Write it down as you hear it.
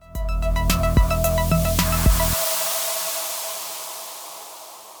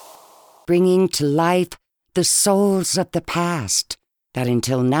bringing to life the souls of the past that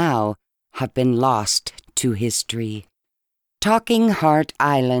until now have been lost to history. Talking Hart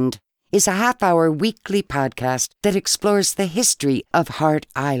Island is a half-hour weekly podcast that explores the history of Hart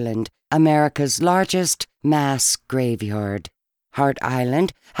Island, America's largest mass graveyard. Hart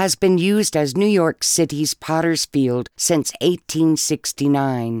Island has been used as New York City's Potter's Field since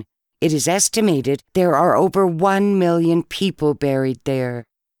 1869. It is estimated there are over 1 million people buried there.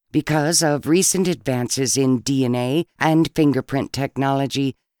 Because of recent advances in DNA and fingerprint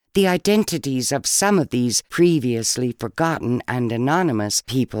technology, the identities of some of these previously forgotten and anonymous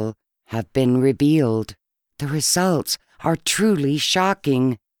people have been revealed. The results are truly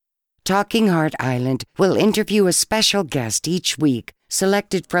shocking. Talking Hart Island will interview a special guest each week,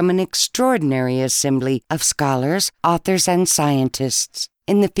 selected from an extraordinary assembly of scholars, authors, and scientists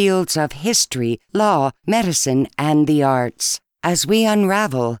in the fields of history, law, medicine, and the arts, as we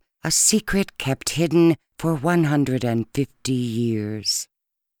unravel a secret kept hidden for 150 years.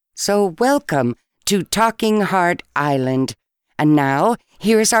 So welcome to Talking Hart Island. And now,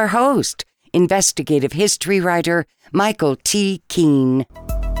 here's our host, investigative history writer Michael T. Keene.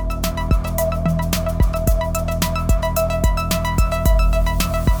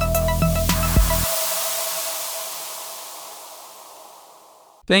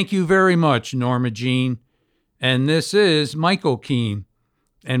 Thank you very much, Norma Jean. And this is Michael Keene,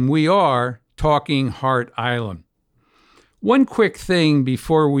 and we are Talking Hart Island. One quick thing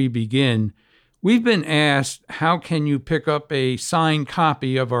before we begin. We've been asked, how can you pick up a signed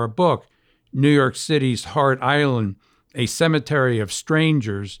copy of our book, New York City's Hart Island, A Cemetery of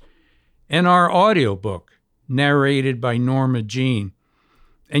Strangers, and our audiobook, narrated by Norma Jean.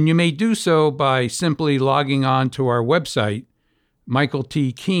 And you may do so by simply logging on to our website,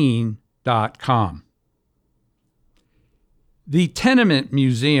 michaeltkeene.com. The Tenement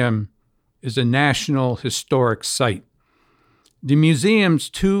Museum is a National Historic Site. The museum's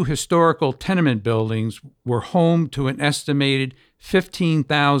 2 historical tenement buildings were home to an estimated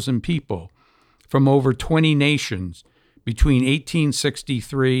 15,000 people from over 20 nations between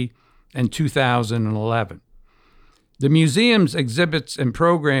 1863 and 2011. The museum's exhibits and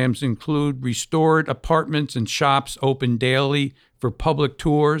programs include restored apartments and shops open daily for public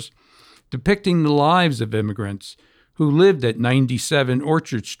tours, depicting the lives of immigrants who lived at 97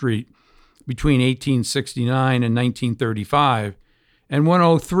 Orchard Street between 1869 and 1935, and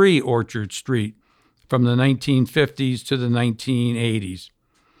 103 Orchard Street from the 1950s to the 1980s.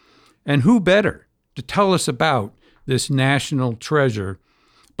 And who better to tell us about this national treasure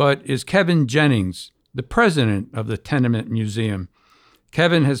but is Kevin Jennings, the president of the Tenement Museum.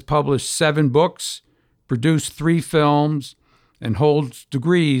 Kevin has published 7 books, produced 3 films, and holds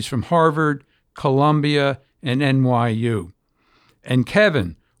degrees from Harvard, Columbia, and NYU. And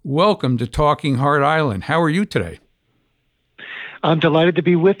Kevin, welcome to Talking Hart Island. How are you today? I'm delighted to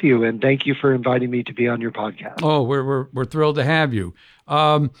be with you, and thank you for inviting me to be on your podcast. Oh, we're thrilled to have you.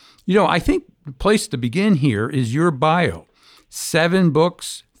 I think the place to begin here is your bio. 7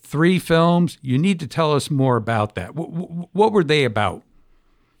 books, 3 films. You need to tell us more about that. What were they about?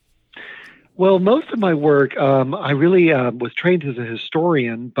 Well, most of my work, I really was trained as a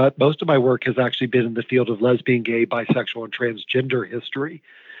historian, but most of my work has actually been in the field of lesbian, gay, bisexual, and transgender history.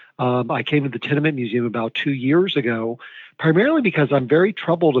 I came to the Tenement Museum about 2 years ago, primarily because I'm very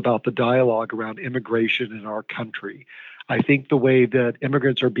troubled about the dialogue around immigration in our country. I think the way that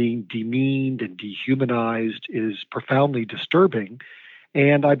immigrants are being demeaned and dehumanized is profoundly disturbing.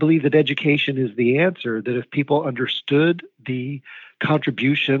 And I believe that education is the answer, that if people understood the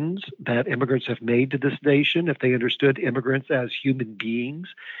contributions that immigrants have made to this nation, if they understood immigrants as human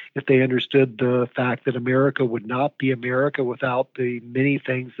beings, if they understood the fact that America would not be America without the many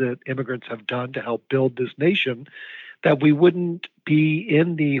things that immigrants have done to help build this nation, that we wouldn't be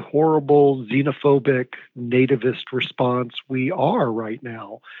in the horrible xenophobic nativist response we are right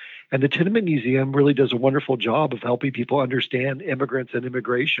now. And the Tenement Museum really does a wonderful job of helping people understand immigrants and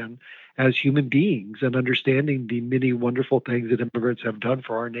immigration as human beings and understanding the many wonderful things that immigrants have done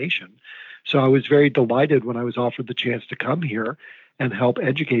for our nation. So I was very delighted when I was offered the chance to come here and help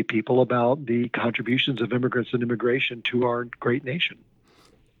educate people about the contributions of immigrants and immigration to our great nation.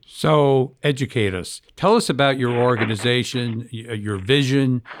 So educate us. Tell us about your organization, your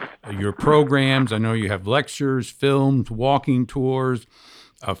vision, your programs. I know you have lectures, films, walking tours,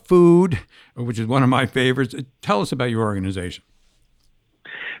 food, which is one of my favorites. Tell us about your organization.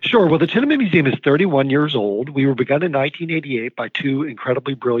 Sure. Well, the Tenement Museum is 31 years old. We were begun in 1988 by 2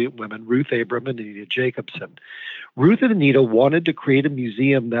 incredibly brilliant women, Ruth Abram and Anita Jacobson. Ruth and Anita wanted to create a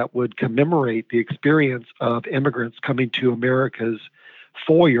museum that would commemorate the experience of immigrants coming to America's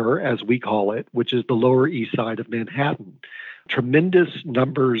foyer, as we call it, which is the Lower East Side of Manhattan. Tremendous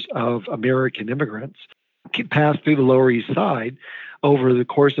numbers of American immigrants passed through the Lower East Side over the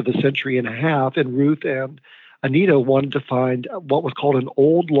course of a century and a half, and Ruth and Anita wanted to find what was called an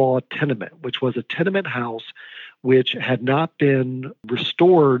old law tenement, which was a tenement house which had not been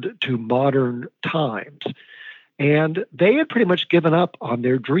restored to modern times. And they had pretty much given up on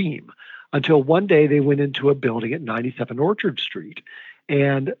their dream until one day they went into a building at 97 Orchard Street.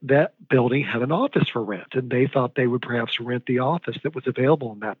 And that building had an office for rent, and they thought they would perhaps rent the office that was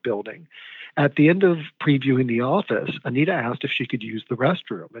available in that building. At the end of previewing the office, Anita asked if she could use the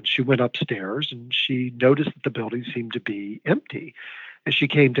restroom, and she went upstairs and she noticed that the building seemed to be empty. And she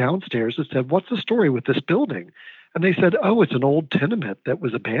came downstairs and said, "What's the story with this building?" And they said, "Oh, it's an old tenement that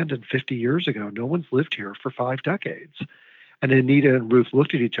was abandoned 50 years ago. No one's lived here for 5 decades." And Anita and Ruth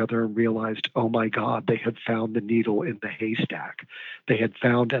looked at each other and realized, oh my God, they had found the needle in the haystack. They had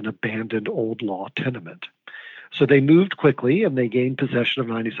found an abandoned old law tenement. So they moved quickly and they gained possession of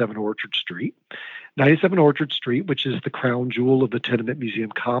 97 Orchard Street. 97 Orchard Street, which is the crown jewel of the Tenement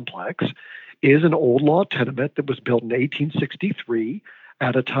Museum complex, is an old law tenement that was built in 1863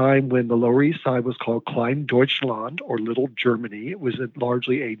 at a time when the Lower East Side was called Klein Deutschland, or Little Germany. It was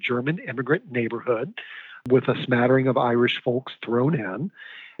largely a German immigrant neighborhood with a smattering of Irish folks thrown in.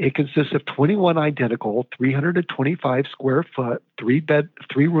 It consists of 21 identical 325 square foot,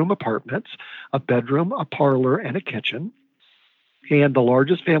 three-room apartments, a bedroom, a parlor, and a kitchen. And the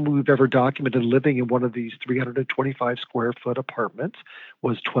largest family we've ever documented living in one of these 325 square foot apartments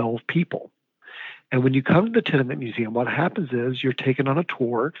was 12 people. And when you come to the Tenement Museum, what happens is you're taken on a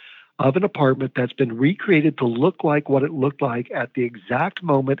tour of an apartment that's been recreated to look like what it looked like at the exact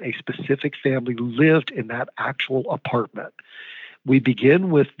moment a specific family lived in that actual apartment. We begin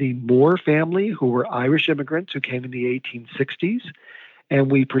with the Moore family, who were Irish immigrants who came in the 1860s,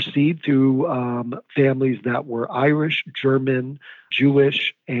 and we proceed through families that were Irish, German,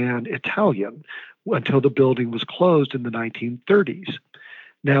 Jewish, and Italian until the building was closed in the 1930s.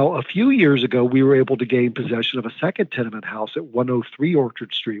 Now, a few years ago, we were able to gain possession of a second tenement house at 103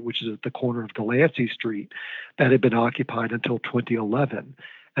 Orchard Street, which is at the corner of Delancey Street, that had been occupied until 2011.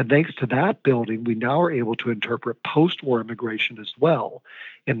 And thanks to that building, we now are able to interpret post-war immigration as well.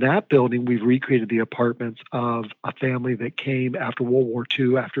 In that building, we've recreated the apartments of a family that came after World War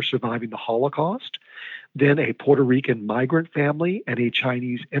II after surviving the Holocaust, then a Puerto Rican migrant family, and a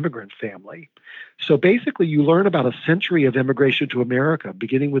Chinese immigrant family. So basically, you learn about a century of immigration to America,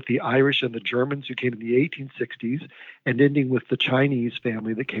 beginning with the Irish and the Germans who came in the 1860s and ending with the Chinese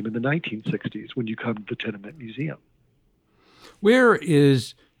family that came in the 1960s when you come to the Tenement Museum. Where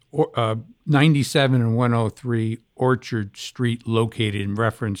is 97 and 103 Orchard Street located in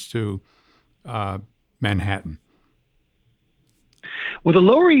reference to Manhattan? Well, the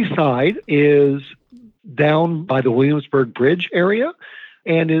Lower East Side is down by the Williamsburg Bridge area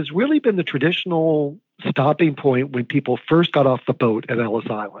and has really been the traditional stopping point when people first got off the boat at Ellis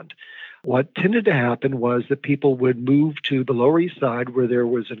Island. What tended to happen was that people would move to the Lower East Side, where there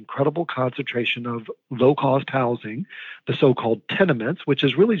was an incredible concentration of low-cost housing, the so-called tenements, which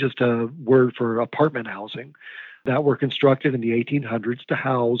is really just a word for apartment housing, that were constructed in the 1800s to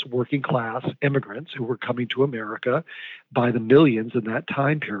house working-class immigrants who were coming to America by the millions in that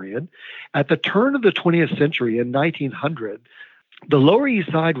time period. At the turn of the 20th century, in 1900, the Lower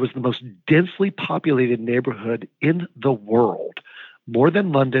East Side was the most densely populated neighborhood in the world. More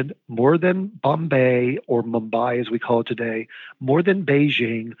than London, more than Bombay, or Mumbai as we call it today, more than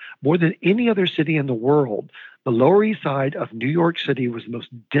Beijing, more than any other city in the world. The Lower East Side of New York City was the most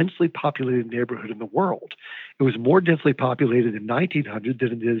densely populated neighborhood in the world. It was more densely populated in 1900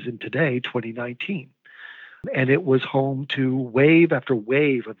 than it is in today, 2019. And it was home to wave after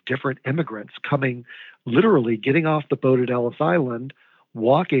wave of different immigrants coming, literally getting off the boat at Ellis Island,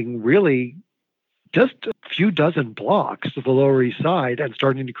 walking really just a few dozen blocks of the Lower East Side and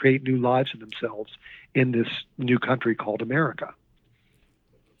starting to create new lives for themselves in this new country called America.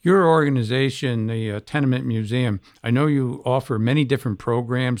 Your organization, the Tenement Museum, I know you offer many different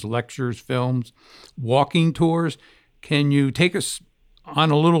programs, lectures, films, walking tours. Can you take us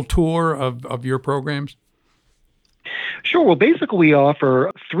on a little tour of your programs? Sure. Well, basically, we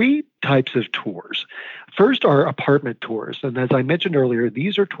offer 3 types of tours. First are apartment tours. And as I mentioned earlier,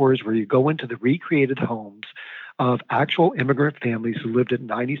 these are tours where you go into the recreated homes of actual immigrant families who lived at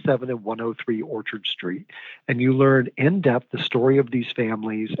 97 and 103 Orchard Street. And you learn in depth the story of these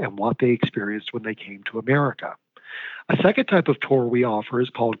families and what they experienced when they came to America. A second type of tour we offer is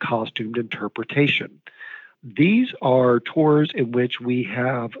called costumed interpretation. These are tours in which we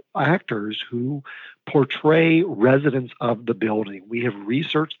have actors who portray residents of the building. We have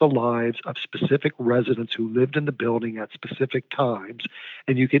researched the lives of specific residents who lived in the building at specific times,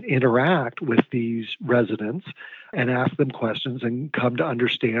 and you can interact with these residents and ask them questions and come to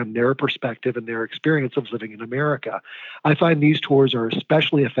understand their perspective and their experience of living in America. I find these tours are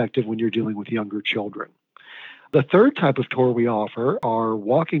especially effective when you're dealing with younger children. The third type of tour we offer are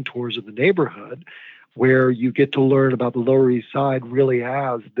walking tours of the neighborhood, where you get to learn about the Lower East Side really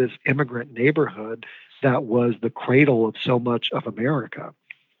as this immigrant neighborhood that was the cradle of so much of America.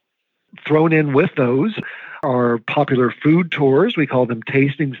 Thrown in with those are popular food tours. We call them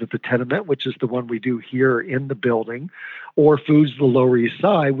tastings at the tenement, which is the one we do here in the building, or Foods of the Lower East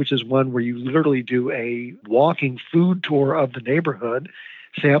Side, which is one where you literally do a walking food tour of the neighborhood,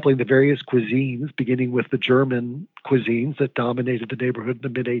 sampling the various cuisines, beginning with the German cuisines that dominated the neighborhood in the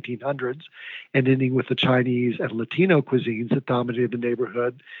mid-1800s, and ending with the Chinese and Latino cuisines that dominated the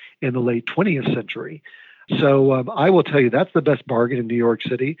neighborhood in the late 20th century. So I will tell you, that's the best bargain in New York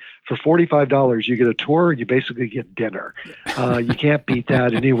City. For $45, you get a tour and you basically get dinner. You can't beat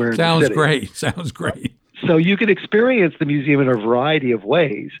that anywhere in the Sounds city. great. Sounds great. So you can experience the museum in a variety of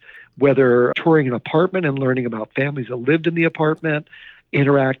ways, whether touring an apartment and learning about families that lived in the apartment,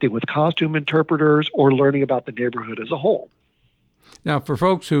 interacting with costume interpreters, or learning about the neighborhood as a whole. Now, for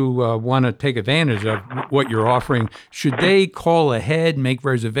folks who want to take advantage of what you're offering, should they call ahead, make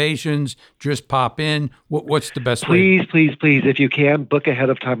reservations, just pop in? What's the best way? Please, if you can, book ahead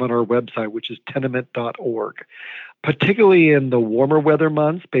of time on our website, which is tenement.org. Particularly in the warmer weather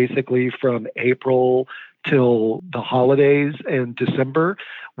months, basically from April till the holidays in December,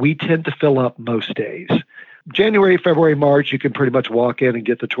 we tend to fill up most days. January, February, March, you can pretty much walk in and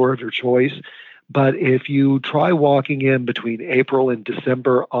get the tour of your choice. But if you try walking in between April and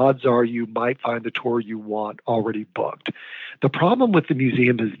December, odds are you might find the tour you want already booked. The problem with the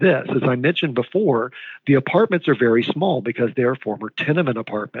museum is this: as I mentioned before, the apartments are very small because they're former tenement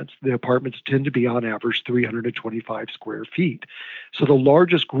apartments. The apartments tend to be on average 325 square feet. So the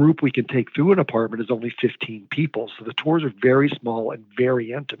largest group we can take through an apartment is only 15 people. So the tours are very small and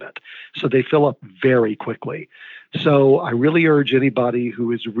very intimate. So they fill up very quickly. So I really urge anybody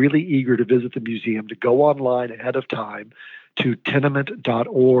who is really eager to visit the museum to go online ahead of time to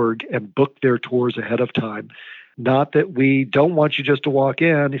tenement.org and book their tours ahead of time. Not that we don't want you just to walk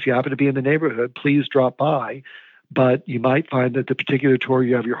in. If you happen to be in the neighborhood, please drop by. But you might find that the particular tour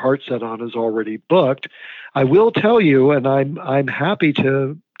you have your heart set on is already booked. I will tell you, and I'm happy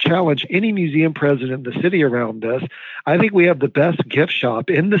to challenge any museum president in the city around this, I think we have the best gift shop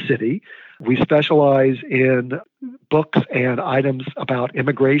in the city. We specialize in books and items about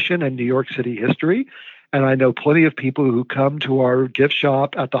immigration and New York City history. And I know plenty of people who come to our gift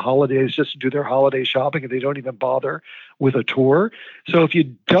shop at the holidays just to do their holiday shopping, and they don't even bother with a tour. So if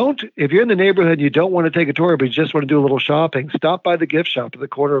you're in the neighborhood and you don't want to take a tour, but you just want to do a little shopping, stop by the gift shop at the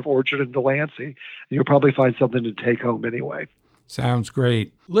corner of Orchard and Delancey, and you'll probably find something to take home anyway. Sounds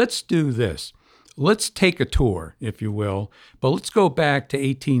great. Let's do this. Let's take a tour, if you will, but let's go back to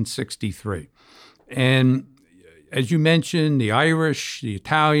 1863. And as you mentioned, the Irish, the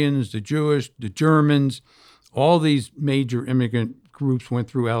Italians, the Jewish, the Germans, all these major immigrant groups went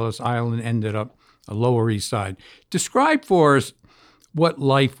through Ellis Island, ended up a Lower East Side. Describe for us what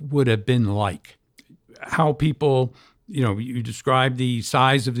life would have been like, how people, you described the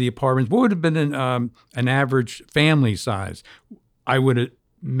size of the apartments. What would have been an average family size? I would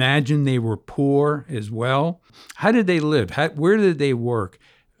imagine they were poor as well. How did they live? Where did they work?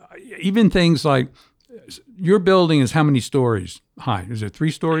 Even things like, your building is how many stories high? Is it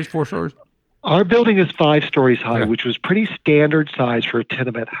 3 stories, 4 stories? Our building is 5 stories high, Yeah. which was pretty standard size for a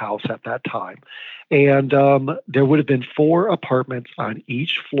tenement house at that time. And there would have been 4 apartments on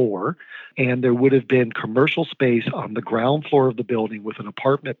each floor, and there would have been commercial space on the ground floor of the building with an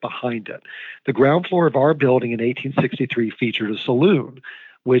apartment behind it. The ground floor of our building in 1863 featured a saloon,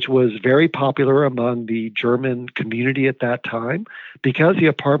 which was very popular among the German community at that time. Because the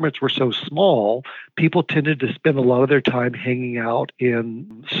apartments were so small, people tended to spend a lot of their time hanging out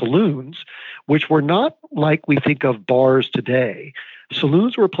in saloons, which were not like we think of bars today.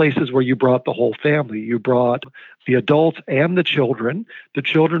 Saloons were places where you brought the whole family. You brought the adults and the children. The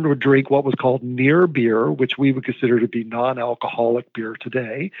children would drink what was called near beer, which we would consider to be non-alcoholic beer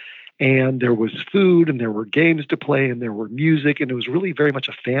today. And there was food, and there were games to play, and there were music, and it was really very much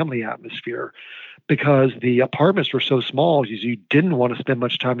a family atmosphere because the apartments were so small, you didn't want to spend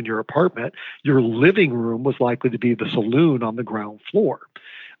much time in your apartment. Your living room was likely to be the saloon on the ground floor.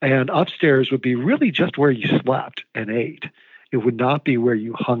 And upstairs would be really just where you slept and ate. It would not be where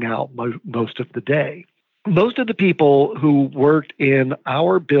you hung out most of the day. Most of the people who worked in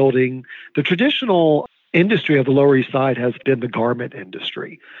our building, the traditional industry of the Lower East Side has been the garment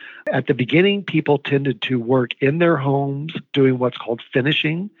industry. At the beginning, people tended to work in their homes doing what's called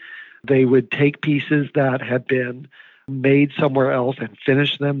finishing. They would take pieces that had been made somewhere else and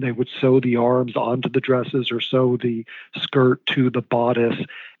finish them. They would sew the arms onto the dresses or sew the skirt to the bodice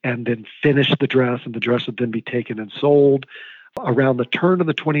and then finish the dress, and the dress would then be taken and sold. Around the turn of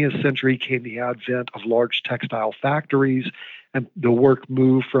the 20th century came the advent of large textile factories, and the work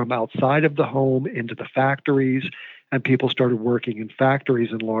moved from outside of the home into the factories, and people started working in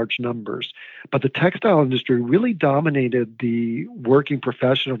factories in large numbers. But the textile industry really dominated the working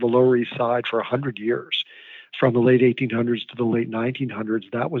profession of the Lower East Side for 100 years. From the late 1800s to the late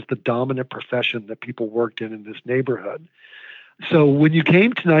 1900s, that was the dominant profession that people worked in this neighborhood. So when you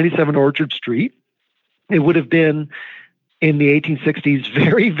came to 97 Orchard Street, it would have been in the 1860s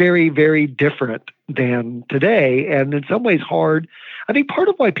very, very, very different than today, and in some ways hard. I think part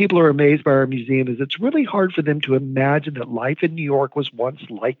of why people are amazed by our museum is it's really hard for them to imagine that life in New York was once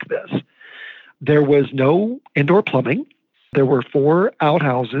like this. There was no indoor plumbing. There were 4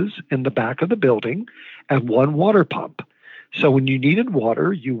 outhouses in the back of the building and 1 water pump. So when you needed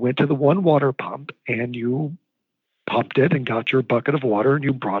water, you went to the 1 water pump and you pumped it and got your bucket of water and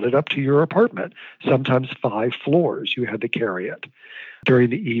you brought it up to your apartment. Sometimes 5 floors you had to carry it. During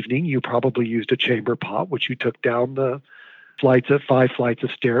the evening, you probably used a chamber pot, which you took down the 5 flights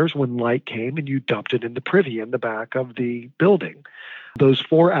of stairs when light came, and you dumped it in the privy in the back of the building. Those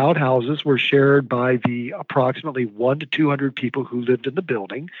 4 outhouses were shared by the approximately 1 to 200 people who lived in the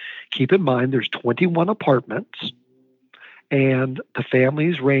building. Keep in mind, there's 21 apartments, and the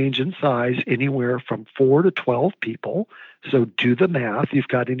families range in size anywhere from 4 to 12 people. So do the math. You've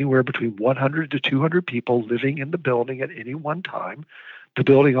got anywhere between 100 to 200 people living in the building at any one time. The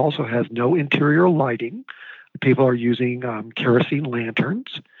building also has no interior lighting. People are using kerosene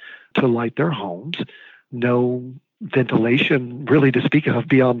lanterns to light their homes. No ventilation really to speak of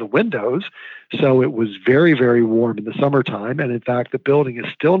beyond the windows. So it was very, very warm in the summertime. And in fact, the building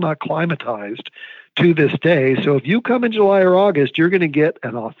is still not climatized to this day. So if you come in July or August, you're going to get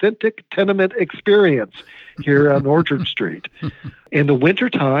an authentic tenement experience here on Orchard Street. In the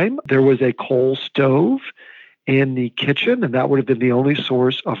wintertime, there was a coal stove in the kitchen, and that would have been the only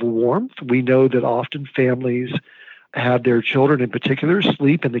source of warmth. We know that often families had their children in particular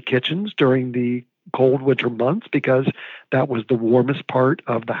sleep in the kitchens during the cold winter months because that was the warmest part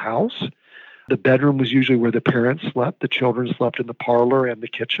of the house. The bedroom was usually where the parents slept. The children slept in the parlor and the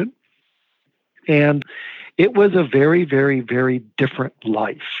kitchen. And it was a very, very, very different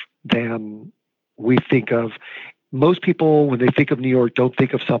life than we think of. Most people, when they think of New York, don't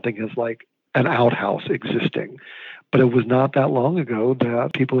think of something as like an outhouse existing. But it was not that long ago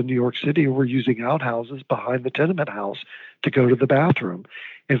that people in New York City were using outhouses behind the tenement house to go to the bathroom.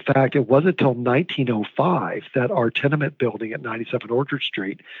 In fact, it wasn't until 1905 that our tenement building at 97 Orchard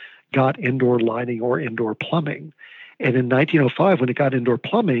Street got indoor lighting or indoor plumbing. And in 1905, when it got indoor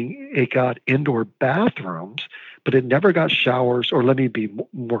plumbing, it got indoor bathrooms, but it never got showers, or let me be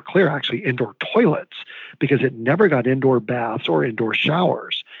more clear, actually indoor toilets, because it never got indoor baths or indoor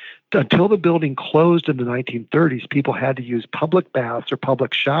showers. Until the building closed in the 1930s, people had to use public baths or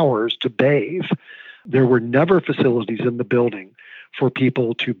public showers to bathe. There were never facilities in the building for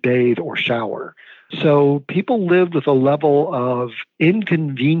people to bathe or shower. So people lived with a level of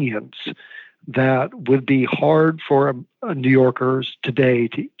inconvenience that would be hard for New Yorkers today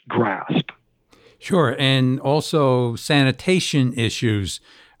to grasp. Sure. And also sanitation issues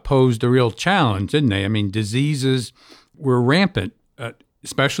posed a real challenge, didn't they? I mean, diseases were rampant,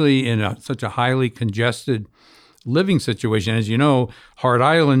 especially in such a highly congested living situation. As you know, Hart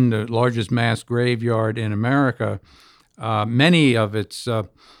Island, the largest mass graveyard in America, many of its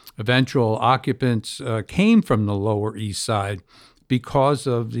eventual occupants came from the Lower East Side because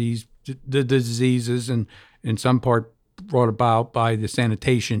of the diseases and in some part brought about by the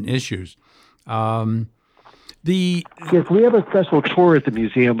sanitation issues. Yes, we have a special tour at the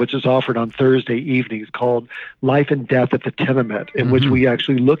museum, which is offered on Thursday evenings called Life and Death at the Tenement, in which we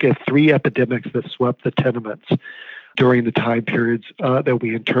actually look at 3 epidemics that swept the tenements during the time periods that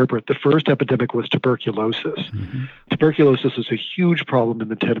we interpret. The first epidemic was tuberculosis. Tuberculosis was a huge problem in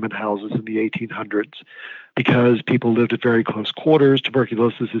the tenement houses in the 1800s because people lived at very close quarters.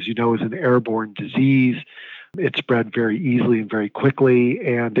 Tuberculosis, as you know, is an airborne disease. It spread very easily and very quickly,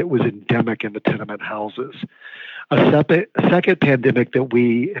 and it was endemic in the tenement houses. A second pandemic that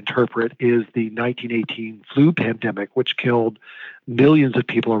we interpret is the 1918 flu pandemic, which killed millions of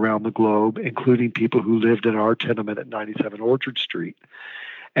people around the globe, including people who lived in our tenement at 97 Orchard Street.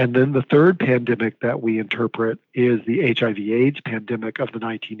 And then the third pandemic that we interpret is the HIV/AIDS pandemic of the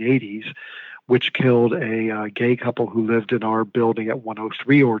 1980s, which killed a gay couple who lived in our building at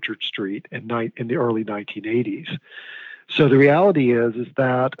 103 Orchard Street in the early 1980s. So the reality is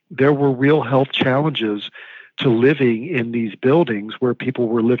that there were real health challenges to living in these buildings where people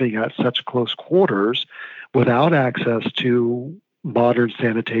were living at such close quarters without access to modern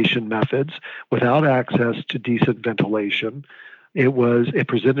sanitation methods, without access to decent ventilation. It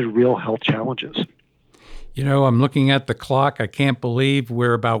presented real health challenges. You know, I'm looking at the clock. I can't believe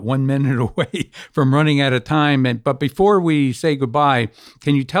we're about 1 minute away from running out of time. But before we say goodbye,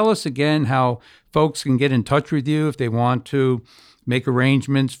 can you tell us again how folks can get in touch with you if they want to make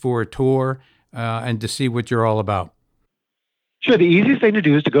arrangements for a tour and to see what you're all about? Sure. The easiest thing to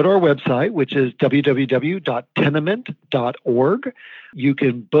do is to go to our website, which is www.tenement.org. You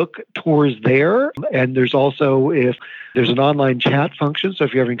can book tours there. And there's also, if there's an online chat function, so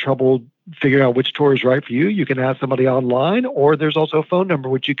if you're having trouble figuring out which tour is right for you, you can ask somebody online, or there's also a phone number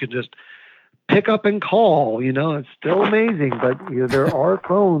which you can just pick up and call. You know, it's still amazing, but there are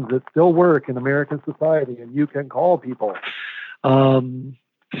phones that still work in American society, and you can call people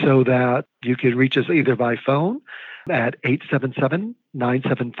so that you can reach us either by phone at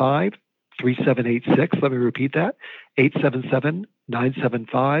 877-975-3786. Let me repeat that,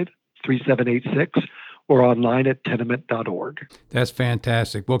 877-975-3786, or online at tenement.org. That's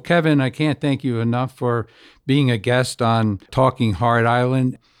fantastic. Well, Kevin, I can't thank you enough for being a guest on Talking Hart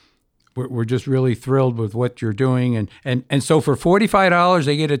Island. We're just really thrilled with what you're doing. And so for $45,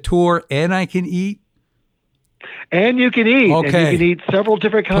 I get a tour and I can eat? And you can eat. Okay. And you can eat several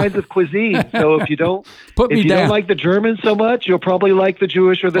different kinds of cuisine. So if you don't don't like the Germans so much, you'll probably like the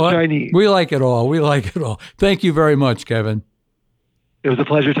Jewish or the Chinese. We like it all. Thank you very much, Kevin. It was a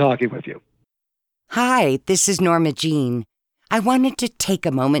pleasure talking with you. Hi, this is Norma Jean. I wanted to take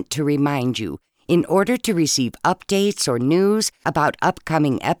a moment to remind you, in order to receive updates or news about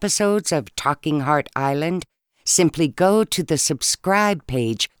upcoming episodes of Talking Hart Island, simply go to the subscribe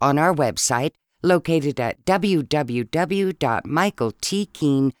page on our website, located at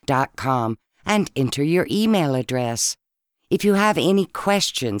www.michaeltkeen.com, and enter your email address. If you have any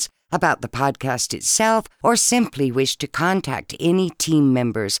questions about the podcast itself or simply wish to contact any team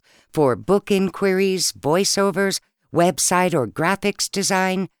members for book inquiries, voiceovers, website or graphics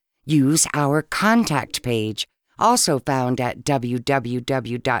design, use our contact page, also found at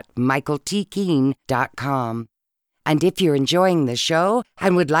www.michaeltkeen.com. And if you're enjoying the show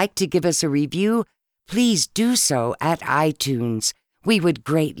and would like to give us a review, please do so at iTunes. We would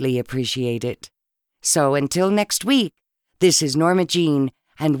greatly appreciate it. So until next week, this is Norma Jean,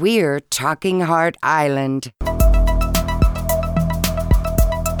 and we're Talking Hart Island.